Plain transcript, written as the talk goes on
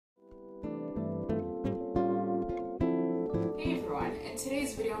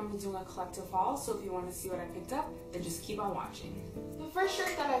today's video I'm doing a collective haul, so if you want to see what I picked up, then just keep on watching. The first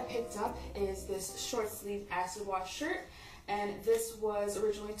shirt that I picked up is this short sleeve acid wash shirt, and this was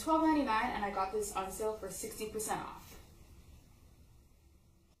originally $12.99 and I got this on sale for 60% off.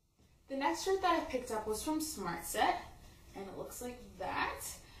 The next shirt that I picked up was from Smart Set, and it looks like that.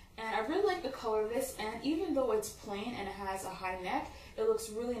 And I really like the color of this, and even though it's plain and it has a high neck, it looks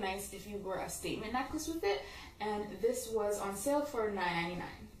really nice if you wear a statement necklace with it, and this was on sale for $9.99.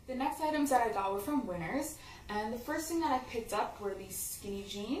 The next items that I got were from Winners, and the first thing that I picked up were these skinny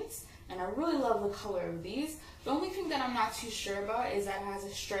jeans, and I really love the color of these. The only thing that I'm not too sure about is that it has a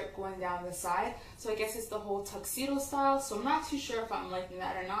stripe going down the side, so I guess it's the whole tuxedo style, so I'm not too sure if I'm liking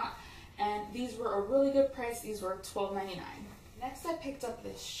that or not. And these were a really good price. These were $12.99. Next I picked up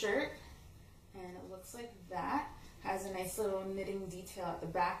this shirt, and it looks like that. Has a nice little knitting detail at the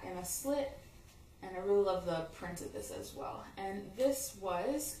back and a slit, and I really love the print of this as well. And this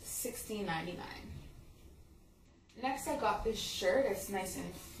was $16.99. Next I got this shirt. It's nice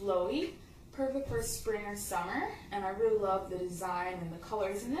and flowy, perfect for spring or summer, and I really love the design and the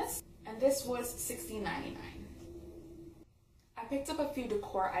colors in this. And this was $16.99. I picked up a few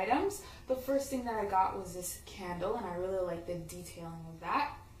decor items. The first thing that I got was this candle, and I really like the detailing of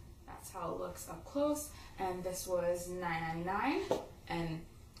that. That's how it looks up close, and this was $9.99, and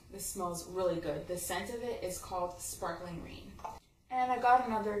this smells really good. The scent of it is called Sparkling Rain. And I got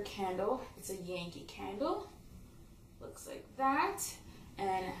another candle. It's a Yankee candle. Looks like that,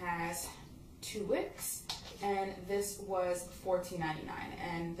 and it has 2 wicks, and this was $14.99,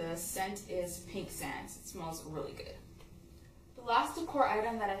 and the scent is Pink Sands. It smells really good. The last decor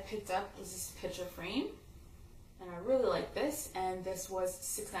item that I picked up was this picture frame, and I really like this, and this was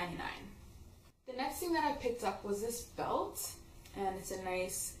 $6.99. The next thing that I picked up was this belt, and it's a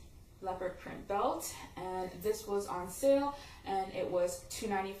nice leopard print belt, and this was on sale, and it was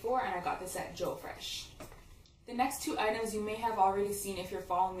 $2.94, and I got this at Joe Fresh. The next 2 items you may have already seen if you're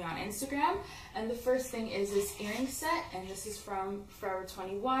following me on Instagram, and the first thing is this earring set, and this is from Forever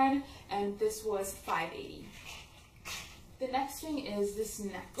 21, and this was $5.80. The next thing is this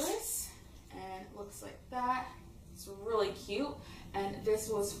necklace, and it looks like that. It's really cute, and this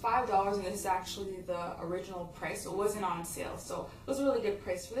was $5, and this is actually the original price, so it wasn't on sale, so it was a really good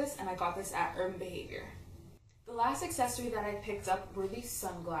price for this, and I got this at Urban Behavior. The last accessory that I picked up were these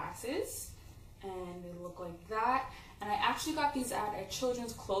sunglasses, and they look like that, and I actually got these at a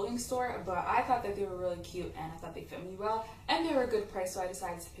children's clothing store, but I thought that they were really cute, and I thought they fit me well, and they were a good price, so I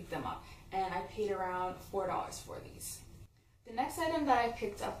decided to pick them up, and I paid around $4 for these. The next item that I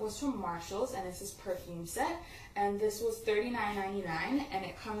picked up was from Marshalls, and it's this perfume set, and this was $39.99, and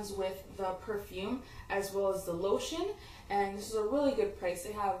it comes with the perfume as well as the lotion, and this is a really good price.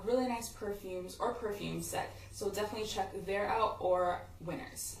 They have really nice perfumes or perfume set, so definitely check there out or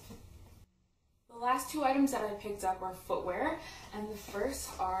Winners. The last 2 items that I picked up are footwear, and the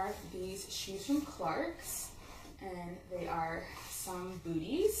first are these shoes from Clark's, and they are some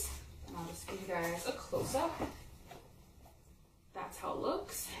booties, and I'll just give you guys a close-up. That's how it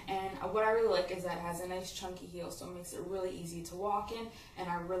looks, and what I really like is that it has a nice chunky heel, so it makes it really easy to walk in, and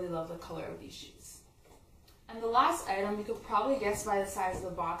I really love the color of these shoes. And the last item, you could probably guess by the size of the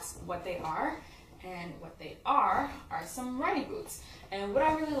box what they are, and what they are some running boots. And what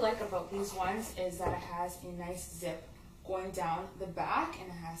I really like about these ones is that it has a nice zip going down the back, and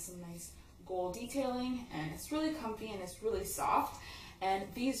it has some nice gold detailing, and it's really comfy and it's really soft. And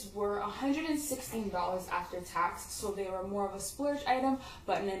these were $116 after tax, so they were more of a splurge item,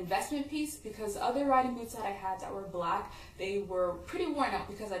 but an investment piece, because the other riding boots that I had that were black, they were pretty worn out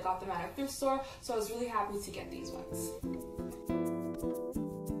because I got them at a thrift store, so I was really happy to get these ones.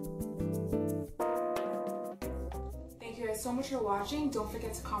 Thank you guys so much for watching. Don't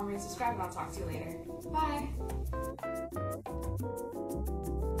forget to comment and subscribe, and I'll talk to you later. Bye!